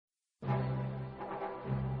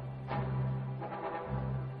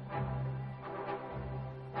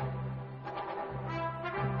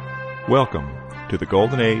Welcome to the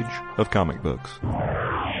Golden Age of Comic Books.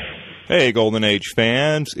 Hey, Golden Age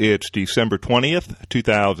fans, it's December 20th,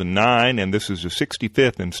 2009, and this is the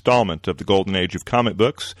 65th installment of the Golden Age of Comic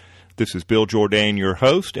Books. This is Bill Jourdain, your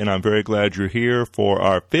host, and I'm very glad you're here for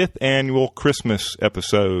our 5th annual Christmas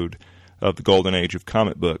episode of the Golden Age of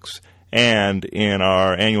Comic Books. And in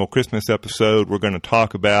our annual Christmas episode, we're going to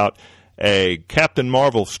talk about a Captain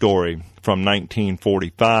Marvel story from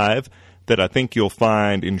 1945 that I think you'll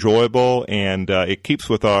find enjoyable, and it keeps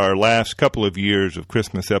with our last couple of years of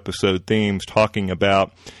Christmas episode themes, talking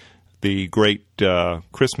about the great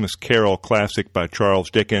Christmas Carol classic by Charles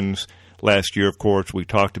Dickens. Last year, of course, we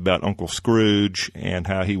talked about Uncle Scrooge and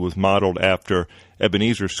how he was modeled after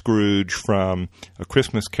Ebenezer Scrooge from A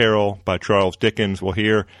Christmas Carol by Charles Dickens. Well,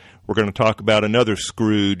 here we're going to talk about another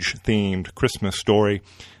Scrooge-themed Christmas story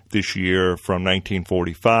this year from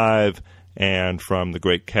 1945, and from the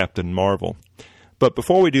great Captain Marvel. But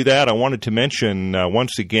before we do that, I wanted to mention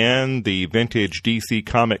once again the vintage DC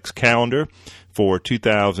Comics calendar for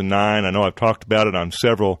 2009. I know I've talked about it on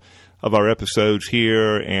several of our episodes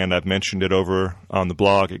here, and I've mentioned it over on the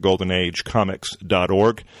blog at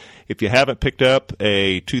goldenagecomics.org. If you haven't picked up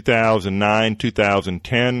a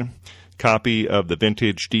 2009-2010 copy of the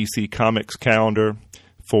vintage DC Comics calendar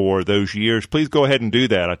for those years, please go ahead and do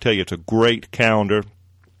that. I tell you, it's a great calendar.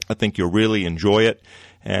 I think you'll really enjoy it.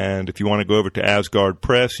 And if you want to go over to Asgard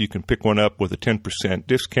Press, you can pick one up with a 10%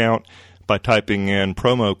 discount by typing in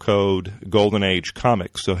promo code Golden Age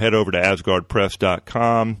Comics. So head over to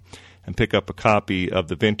asgardpress.com and pick up a copy of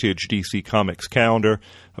the vintage DC Comics calendar.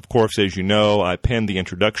 Of course, as you know, I penned the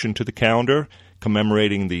introduction to the calendar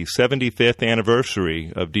commemorating the 75th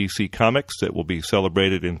anniversary of DC Comics that will be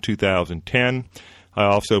celebrated in 2010. I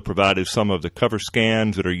also provided some of the cover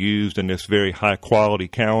scans that are used in this very high-quality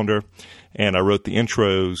calendar, and I wrote the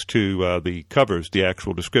intros to the covers, the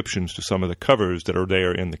actual descriptions to some of the covers that are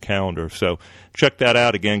there in the calendar. So check that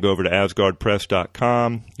out. Again, go over to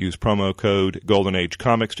asgardpress.com, use promo code Golden Age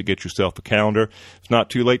Comics to get yourself a calendar. It's not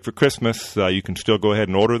too late for Christmas. You can still go ahead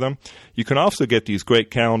and order them. You can also get these great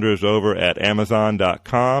calendars over at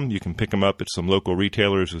amazon.com. You can pick them up at some local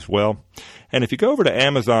retailers as well. And if you go over to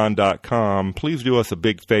amazon.com, please do us a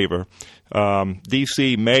big favor.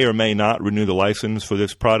 DC may or may not renew the license for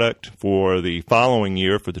this product for the following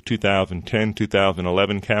year, for the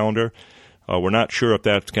 2010-2011 calendar. We're not sure if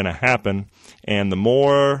that's going to happen. And the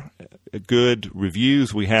more good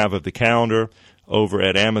reviews we have of the calendar over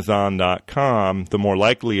at Amazon.com, the more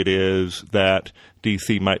likely it is that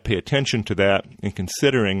DC might pay attention to that in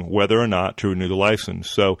considering whether or not to renew the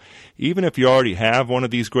license. So even if you already have one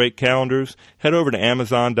of these great calendars, head over to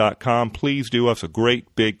Amazon.com. Please do us a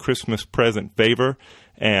great big Christmas present favor.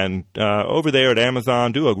 And over there at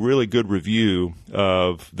Amazon, do a really good review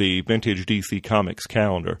of the vintage DC Comics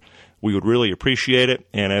calendar. We would really appreciate it,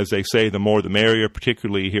 and as they say, the more the merrier,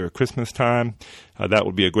 particularly here at Christmas time. That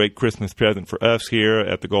would be a great Christmas present for us here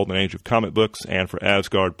at the Golden Age of Comic Books and for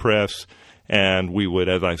Asgard Press, and we would,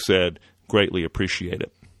 as I said, greatly appreciate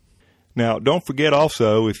it. Now, don't forget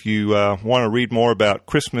also, if you want to read more about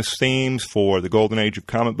Christmas themes for the Golden Age of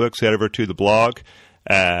Comic Books, head over to the blog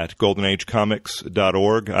at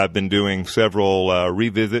goldenagecomics.org. I've been doing several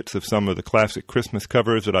revisits of some of the classic Christmas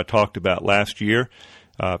covers that I talked about last year.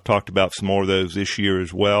 I've talked about some more of those this year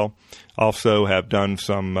as well. Also have done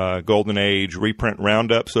some Golden Age reprint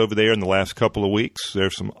roundups over there in the last couple of weeks.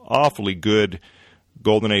 There's some awfully good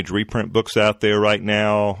Golden Age reprint books out there right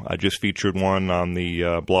now. I just featured one on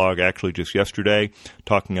the blog actually just yesterday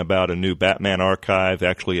talking about a new Batman archive.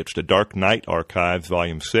 Actually, it's the Dark Knight Archives,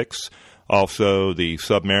 Volume 6. Also, the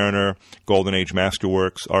Submariner Golden Age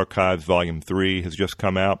Masterworks Archives, Volume 3 has just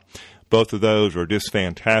come out. Both of those are just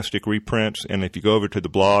fantastic reprints, and if you go over to the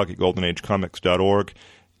blog at goldenagecomics.org,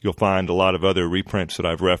 you'll find a lot of other reprints that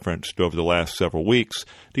I've referenced over the last several weeks.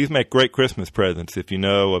 These make great Christmas presents if you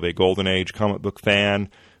know of a Golden Age comic book fan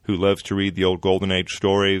who loves to read the old Golden Age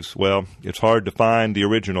stories. Well, it's hard to find the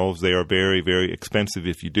originals. They are very, very expensive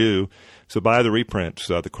if you do. So buy the reprints.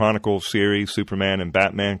 The Chronicles series, Superman and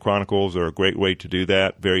Batman Chronicles, are a great way to do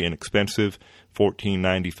that. Very inexpensive.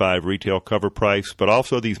 $14.95 retail cover price, but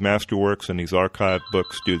also these Masterworks and these archive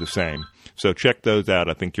books do the same. So check those out.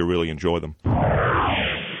 I think you'll really enjoy them.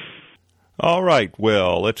 All right,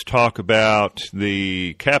 well, let's talk about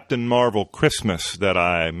the Captain Marvel Christmas that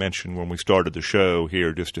I mentioned when we started the show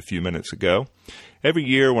here just a few minutes ago. Every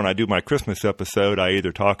year when I do my Christmas episode, I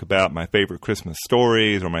either talk about my favorite Christmas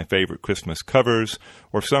stories or my favorite Christmas covers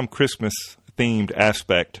or some Christmas-themed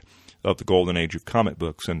aspect of the Golden Age of comic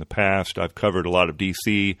books. In the past, I've covered a lot of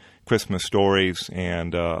DC Christmas stories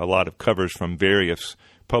and a lot of covers from various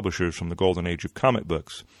publishers from the Golden Age of comic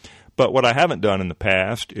books. But what I haven't done in the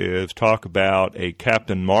past is talk about a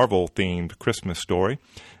Captain Marvel-themed Christmas story,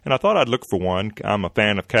 and I thought I'd look for one. I'm a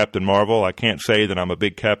fan of Captain Marvel. I can't say that I'm a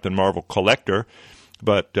big Captain Marvel collector,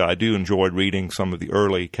 but I do enjoy reading some of the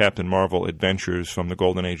early Captain Marvel adventures from the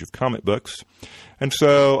golden age of comic books. And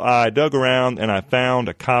so I dug around and I found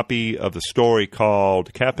a copy of the story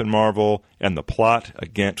called Captain Marvel and the Plot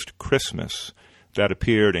Against Christmas that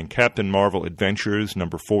appeared in Captain Marvel Adventures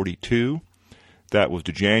number 42. That was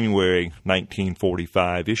the January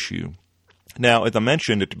 1945 issue. Now, as I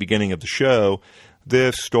mentioned at the beginning of the show,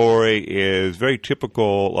 this story is very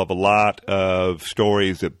typical of a lot of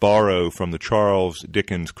stories that borrow from the Charles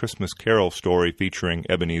Dickens Christmas Carol story featuring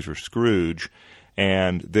Ebenezer Scrooge,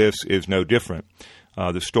 and this is no different.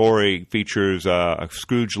 The story features a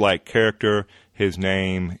Scrooge-like character. His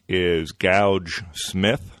name is Gouge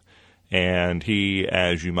Smith, and he,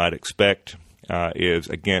 as you might expect, is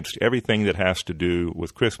against everything that has to do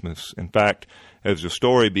with Christmas. In fact, as the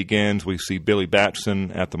story begins, we see Billy Batson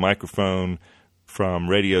at the microphone from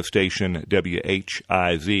radio station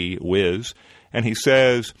WHIZ, Wiz, and he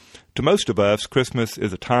says, "To most of us, Christmas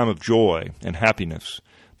is a time of joy and happiness,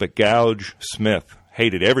 but Gouge Smith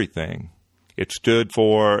hated everything it stood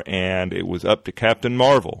for, and it was up to Captain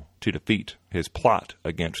Marvel to defeat his plot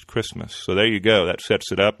against Christmas." So there you go. That sets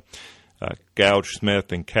it up. Gouge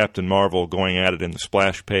Smith and Captain Marvel going at it in the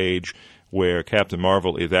splash page, where Captain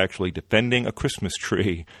Marvel is actually defending a Christmas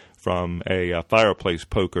tree from a fireplace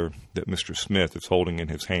poker that Mr. Smith is holding in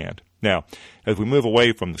his hand. Now, as we move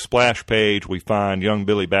away from the splash page, we find young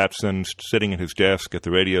Billy Batson sitting at his desk at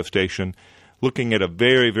the radio station, looking at a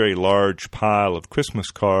very, very large pile of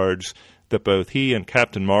Christmas cards that both he and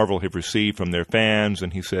Captain Marvel have received from their fans,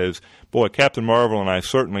 and he says, "Boy, Captain Marvel and I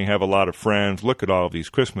certainly have a lot of friends. Look at all of these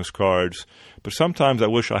Christmas cards, but sometimes I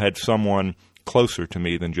wish I had someone closer to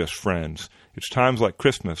me than just friends. It's times like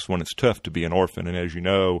Christmas when it's tough to be an orphan," and as you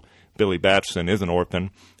know, Billy Batson is an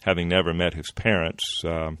orphan, having never met his parents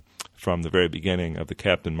from the very beginning of the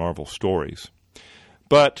Captain Marvel stories.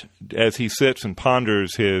 But as he sits and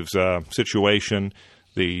ponders his situation,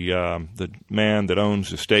 the man that owns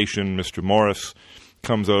the station, Mr. Morris,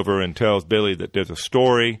 comes over and tells Billy that there's a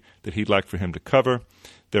story that he'd like for him to cover.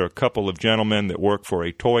 There are a couple of gentlemen that work for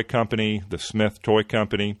a toy company, the Smith Toy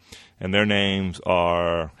Company, and their names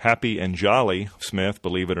are Happy and Jolly Smith,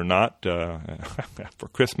 believe it or not. For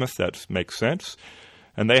Christmas, that makes sense.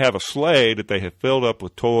 And they have a sleigh that they have filled up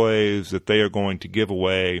with toys that they are going to give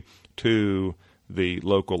away to the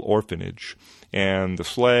local orphanage. And the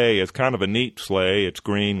sleigh is kind of a neat sleigh. It's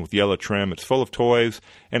green with yellow trim. It's full of toys,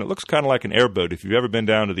 and it looks kind of like an airboat. If you've ever been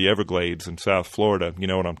down to the Everglades in South Florida, you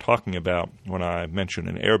know what I'm talking about when I mention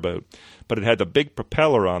an airboat. But it has a big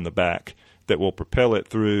propeller on the back that will propel it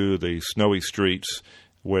through the snowy streets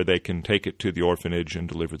where they can take it to the orphanage and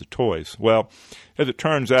deliver the toys. Well, as it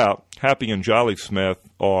turns out, Happy and Jolly Smith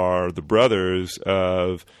are the brothers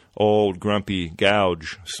of old grumpy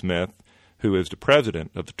Gouge Smith, who is the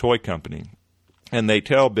president of the toy company. And they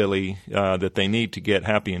tell Billy that they need to get,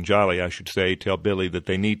 Happy and Jolly, I should say, tell Billy that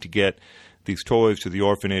they need to get these toys to the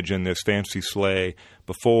orphanage in this fancy sleigh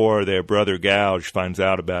before their brother Gouge finds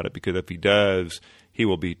out about it, because if he does, he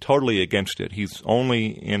will be totally against it. He's only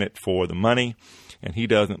in it for the money, and he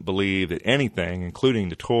doesn't believe that anything, including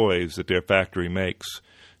the toys that their factory makes,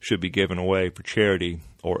 should be given away for charity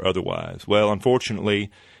or otherwise. Well, unfortunately,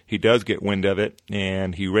 he does get wind of it,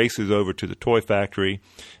 and he races over to the toy factory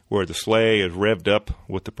where the sleigh is revved up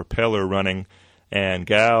with the propeller running, and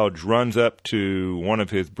Gouge runs up to one of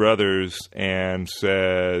his brothers and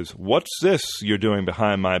says, "What's this you're doing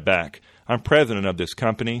behind my back? I'm president of this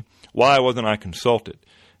company. Why wasn't I consulted?"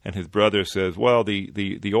 And his brother says, "Well,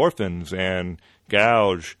 the orphans," and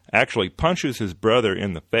Gouge actually punches his brother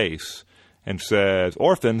in the face and says,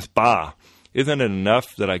 "Orphans, bah! Isn't it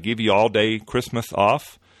enough that I give you all day Christmas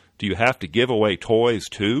off? Do you have to give away toys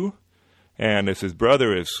too?" And as his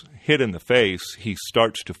brother is hit in the face, he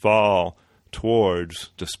starts to fall towards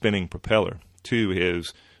the spinning propeller to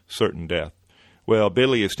his certain death. Well,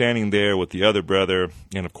 Billy is standing there with the other brother,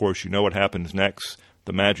 and of course you know what happens next.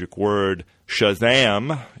 The magic word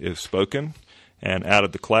Shazam is spoken, and out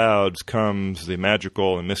of the clouds comes the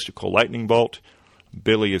magical and mystical lightning bolt.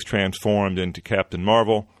 Billy is transformed into Captain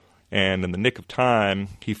Marvel, and in the nick of time,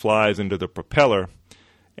 he flies into the propeller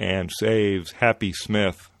and saves Happy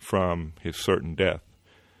Smith from his certain death.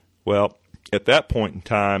 Well, at that point in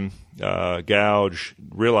time, Gouge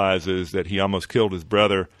realizes that he almost killed his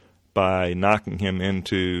brother by knocking him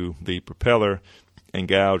into the propeller, and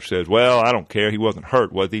Gouge says, "Well, I don't care. He wasn't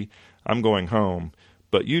hurt, was he? I'm going home.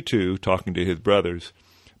 But you two," talking to his brothers,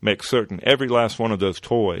 "make certain every last one of those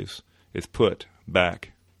toys is put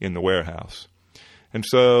back in the warehouse. And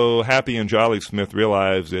so Happy and Jolly Smith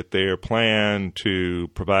realize that their plan to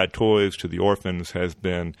provide toys to the orphans has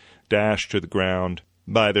been dashed to the ground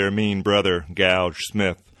by their mean brother, Gouge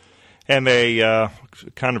Smith. And they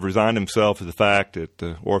kind of resign themselves to the fact that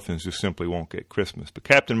the orphans just simply won't get Christmas. But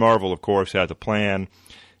Captain Marvel, of course, has a plan,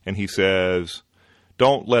 and he says,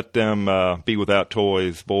 don't let them be without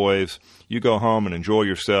toys, boys. You go home and enjoy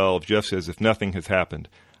yourselves just as if nothing has happened.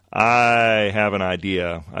 I have an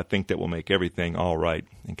idea, I think, that will make everything all right.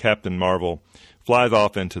 And Captain Marvel flies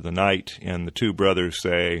off into the night, and the two brothers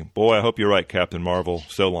say, boy, I hope you're right, Captain Marvel.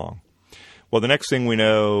 So long. Well, the next thing we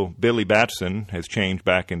know, Billy Batson has changed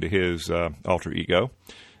back into his alter ego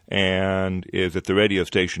and is at the radio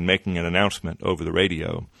station making an announcement over the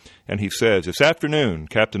radio. And he says, this afternoon,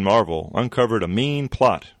 Captain Marvel uncovered a mean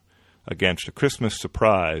plot against a Christmas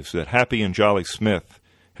surprise that Happy and Jolly Smith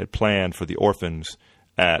had planned for the orphans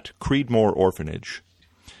at Creedmoor Orphanage.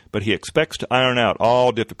 But he expects to iron out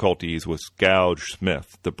all difficulties with Gouge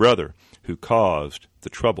Smith, the brother who caused the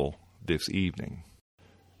trouble this evening.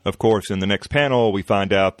 Of course, in the next panel, we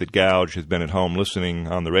find out that Gouge has been at home listening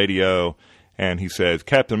on the radio, and he says,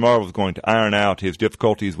 Captain Marvel is going to iron out his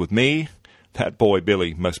difficulties with me? That boy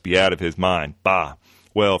Billy must be out of his mind. Bah!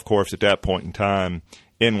 Well, of course, at that point in time,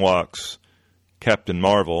 in walks Captain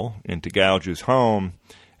Marvel into Gouge's home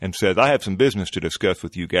and says, I have some business to discuss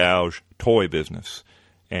with you, Gouge, toy business.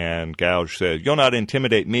 And Gouge says, you'll not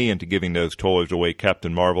intimidate me into giving those toys away,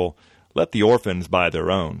 Captain Marvel. Let the orphans buy their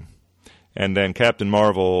own. And then Captain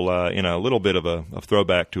Marvel, in a little bit of a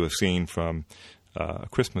throwback to a scene from A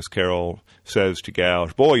Christmas Carol, says to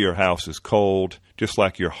Gouge, boy, your house is cold, just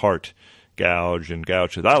like your heart, Gouge. And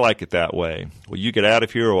Gouge says, I like it that way. Will you get out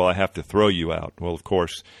of here, or will I have to throw you out? Well, of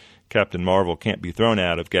course, Captain Marvel can't be thrown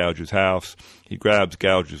out of Gouge's house. He grabs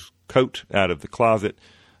Gouge's coat out of the closet,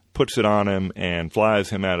 puts it on him, and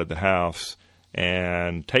flies him out of the house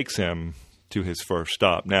and takes him to his first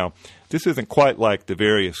stop. Now, this isn't quite like the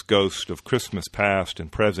various ghosts of Christmas past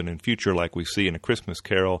and present and future like we see in A Christmas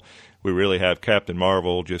Carol. We really have Captain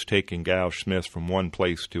Marvel just taking Gouge Smith from one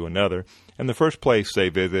place to another. And the first place they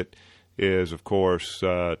visit is, of course,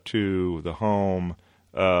 to the home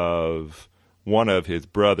of one of his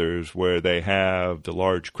brothers, where they have the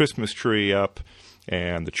large Christmas tree up,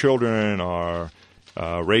 and the children are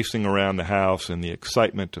racing around the house in the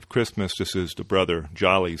excitement of Christmas. This is the brother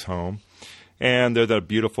Jolly's home. And there's a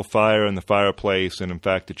beautiful fire in the fireplace, and in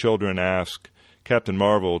fact the children ask Captain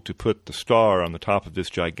Marvel to put the star on the top of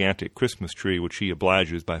this gigantic Christmas tree, which he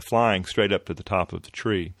obliges by flying straight up to the top of the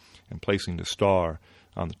tree and placing the star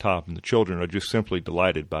on the top, and the children are just simply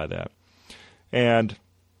delighted by that. And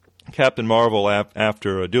Captain Marvel,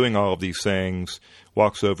 after doing all of these things,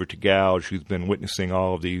 walks over to Gouge, who's been witnessing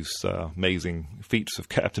all of these amazing feats of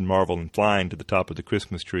Captain Marvel and flying to the top of the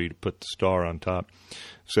Christmas tree to put the star on top.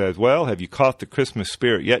 Says, well, have you caught the Christmas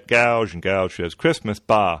spirit yet, Gouge? And Gouge says, Christmas,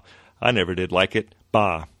 bah. I never did like it,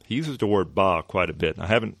 bah. He uses the word bah quite a bit. I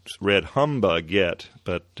haven't read humbug yet,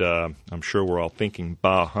 but I'm sure we're all thinking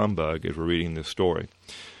bah humbug as we're reading this story.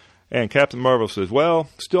 And Captain Marvel says, well,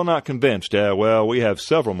 still not convinced. Well, we have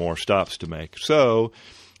several more stops to make. So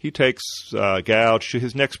he takes Gouge to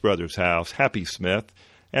his next brother's house, Happy Smith,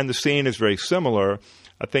 and the scene is very similar.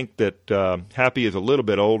 I think that Happy is a little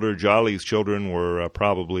bit older. Jolly's children were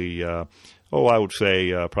probably, I would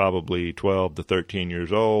say probably 12 to 13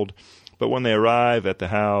 years old. But when they arrive at the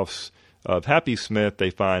house of Happy Smith,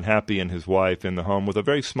 they find Happy and his wife in the home with a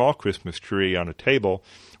very small Christmas tree on a table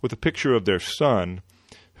with a picture of their son,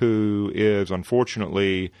 who is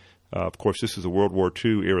unfortunately, of course, this is a World War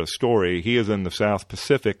II era story. He is in the South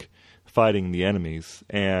Pacific fighting the enemies.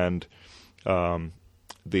 And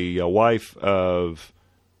the wife of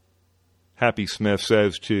Happy Smith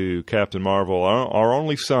says to Captain Marvel, our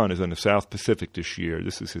only son is in the South Pacific this year.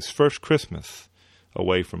 This is his first Christmas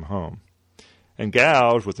away from home. And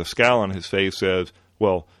Gouge, with a scowl on his face, says,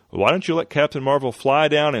 well, why don't you let Captain Marvel fly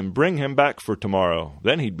down and bring him back for tomorrow?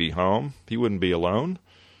 Then he'd be home. He wouldn't be alone.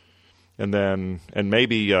 And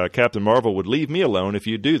maybe Captain Marvel would leave me alone if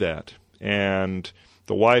you do that. And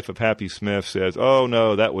the wife of Happy Smith says, oh,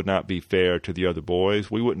 no, that would not be fair to the other boys.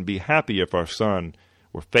 We wouldn't be happy if our son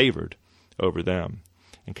were favored over them.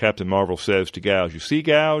 And Captain Marvel says to Gouge, you see,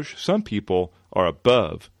 Gouge, some people are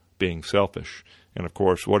above being selfish. And, of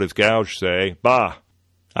course, what does Gouge say? Bah,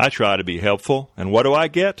 I try to be helpful, and what do I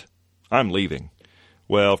get? I'm leaving.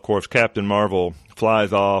 Well, of course, Captain Marvel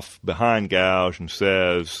flies off behind Gouge and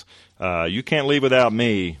says, you can't leave without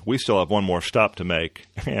me. We still have one more stop to make.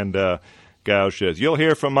 And Gouge says, you'll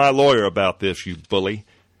hear from my lawyer about this, you bully.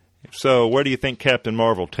 So where do you think Captain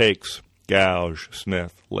Marvel takes Gouge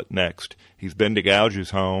Smith next. He's been to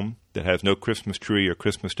Gouge's home that has no Christmas tree or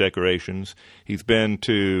Christmas decorations. He's been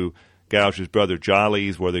to Gouge's brother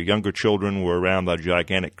Jolly's, where the younger children were around the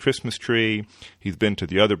gigantic Christmas tree. He's been to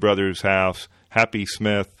the other brother's house, Happy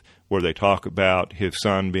Smith, where they talk about his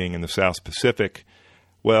son being in the South Pacific.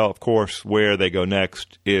 Well, of course, where they go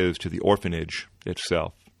next is to the orphanage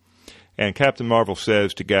itself. And Captain Marvel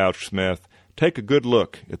says to Gouge Smith, "Take a good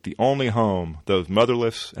look at the only home those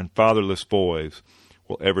motherless and fatherless boys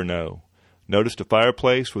will ever know. Notice the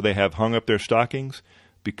fireplace where they have hung up their stockings?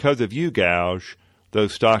 Because of you, Gouge,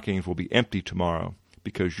 those stockings will be empty tomorrow,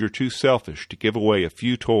 because you're too selfish to give away a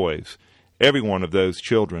few toys. Every one of those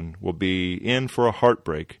children will be in for a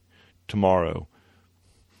heartbreak tomorrow."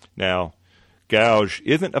 Now, Gouge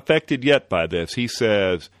isn't affected yet by this. He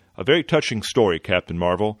says, "A very touching story, Captain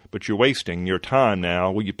Marvel, but you're wasting your time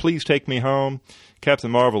now. Will you please take me home?"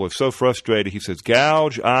 Captain Marvel is so frustrated, he says,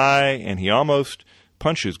 "Gouge, and he almost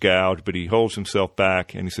punches Gouge, but he holds himself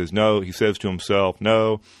back, and he says, no, he says to himself,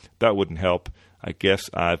 "No, that wouldn't help. I guess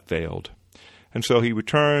I've failed." And so he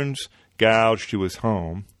returns Gouge to his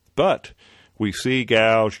home, but we see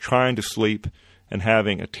Gouge trying to sleep and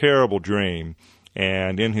having a terrible dream.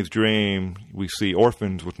 And in his dream, we see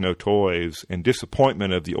orphans with no toys and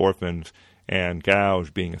disappointment of the orphans and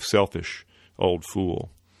Gouge being a selfish old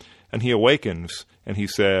fool. And he awakens and he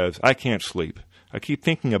says, "I can't sleep. I keep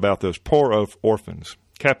thinking about those poor orphans."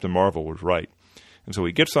 Captain Marvel was right. And so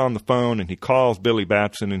he gets on the phone and he calls Billy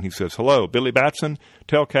Batson and he says, "Hello, Billy Batson,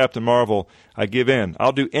 tell Captain Marvel I give in.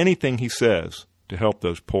 I'll do anything he says to help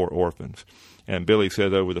those poor orphans." And Billy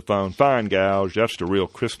says over the phone, "Fine, Gouge, that's the real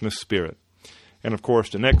Christmas spirit." And, of course,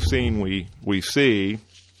 the next scene we see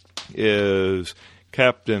is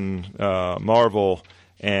Captain Marvel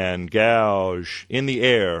and Gouge in the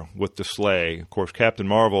air with the sleigh. Of course, Captain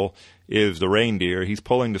Marvel is the reindeer. He's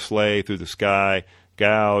pulling the sleigh through the sky.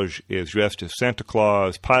 Gouge is dressed as Santa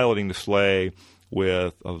Claus, piloting the sleigh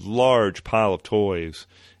with a large pile of toys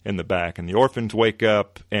in the back. And the orphans wake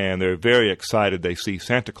up, and they're very excited. They see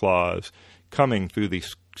Santa Claus coming through the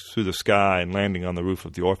sky and landing on the roof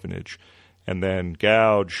of the orphanage. And then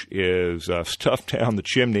Gouge is stuffed down the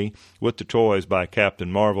chimney with the toys by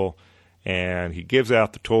Captain Marvel, and he gives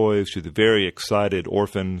out the toys to the very excited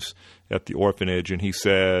orphans at the orphanage, and he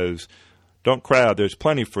says, "Don't crowd, there's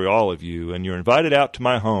plenty for all of you, and you're invited out to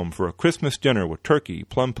my home for a Christmas dinner with turkey,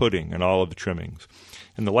 plum pudding, and all of the trimmings."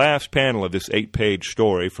 And the last panel of this 8-page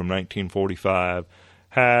story from 1945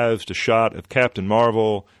 has the shot of Captain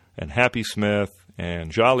Marvel and Happy Smith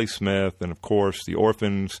and Jolly Smith, and of course the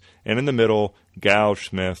orphans, and in the middle, Gouge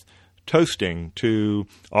Smith, toasting to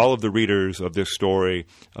all of the readers of this story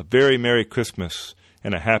a very Merry Christmas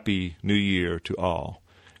and a Happy New Year to all.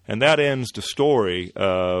 And that ends the story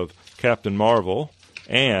of Captain Marvel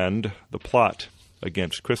and the plot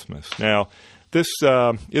against Christmas. Now, this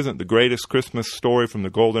isn't the greatest Christmas story from the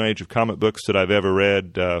golden age of comic books that I've ever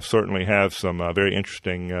read. Certainly have some very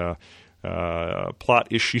interesting plot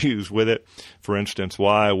issues with it. For instance,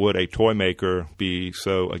 why would a toy maker be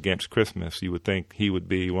so against Christmas? You would think he would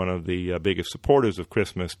be one of the biggest supporters of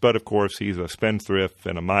Christmas, but of course he's a spendthrift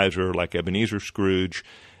and a miser like Ebenezer Scrooge,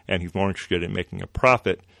 and he's more interested in making a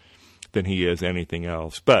profit than he is anything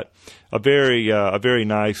else. But a very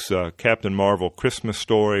nice Captain Marvel Christmas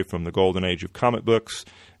story from the golden age of comic books,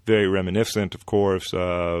 very reminiscent, of course,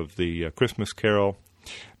 of the Christmas Carol.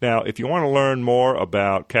 Now, if you want to learn more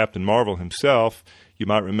about Captain Marvel himself, you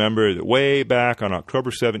might remember that way back on October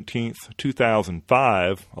 17th,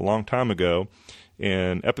 2005, a long time ago,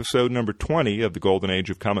 in episode number 20 of the Golden Age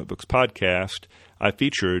of Comic Books podcast, I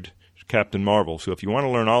featured Captain Marvel. So if you want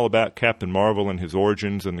to learn all about Captain Marvel and his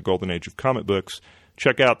origins in the Golden Age of Comic Books,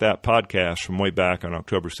 check out that podcast from way back on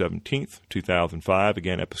October 17th, 2005,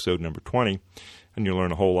 again, episode number 20, and you'll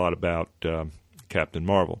learn a whole lot about Captain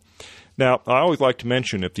Marvel. Now, I always like to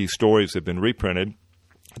mention if these stories have been reprinted.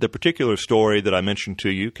 The particular story that I mentioned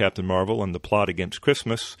to you, Captain Marvel and the Plot Against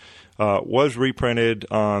Christmas, was reprinted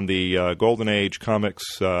on the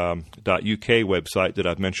goldenagecomics.uk website that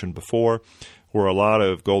I've mentioned before, where a lot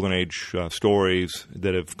of Golden Age stories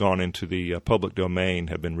that have gone into the public domain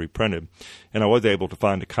have been reprinted. And I was able to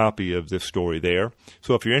find a copy of this story there.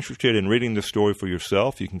 So if you're interested in reading this story for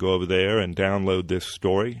yourself, you can go over there and download this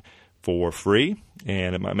story for free,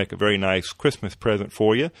 and it might make a very nice Christmas present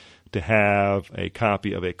for you to have a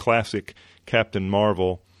copy of a classic Captain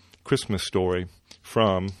Marvel Christmas story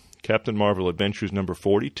from Captain Marvel Adventures number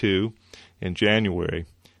 42 in January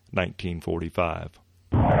 1945.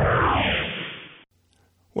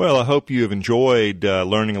 Well, I hope you have enjoyed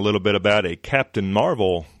learning a little bit about a Captain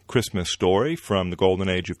Marvel Christmas story from the Golden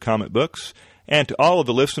Age of comic books. And to all of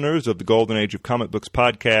the listeners of the Golden Age of Comic Books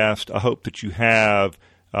podcast, I hope that you have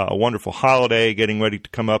a wonderful holiday getting ready to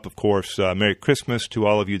come up. Of course, Merry Christmas to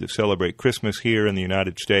all of you that celebrate Christmas here in the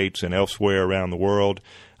United States and elsewhere around the world.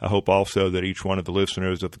 I hope also that each one of the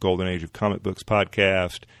listeners of the Golden Age of Comic Books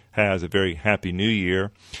podcast has a very happy new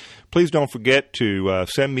year. Please don't forget to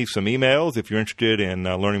send me some emails if you're interested in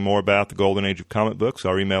learning more about the Golden Age of Comic Books.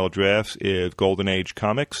 Our email address is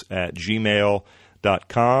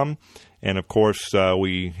goldenagecomics@gmail.com. And, of course,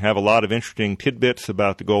 we have a lot of interesting tidbits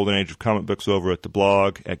about the Golden Age of Comic Books over at the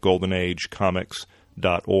blog at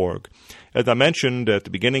goldenagecomics.org. As I mentioned at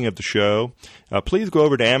the beginning of the show, please go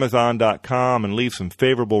over to Amazon.com and leave some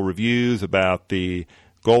favorable reviews about the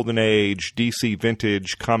Golden Age DC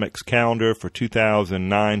Vintage Comics Calendar for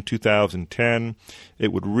 2009-2010.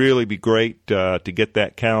 It would really be great to get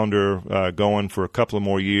that calendar going for a couple of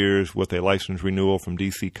more years with a license renewal from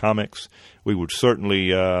DC Comics. We would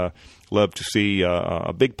certainly love to see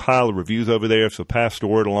a big pile of reviews over there, so pass the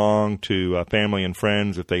word along to family and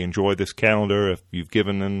friends if they enjoy this calendar, if you've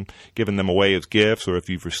given them away as gifts, or if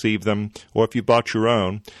you've received them, or if you bought your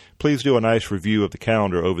own. Please do a nice review of the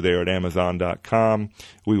calendar over there at Amazon.com.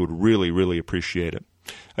 We would really, really appreciate it.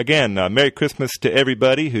 Again, Merry Christmas to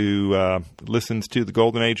everybody who listens to the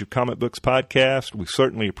Golden Age of Comic Books podcast. We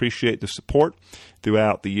certainly appreciate the support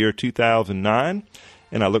throughout the year 2009.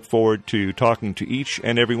 And I look forward to talking to each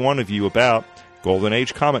and every one of you about Golden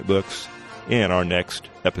Age comic books in our next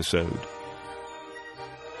episode.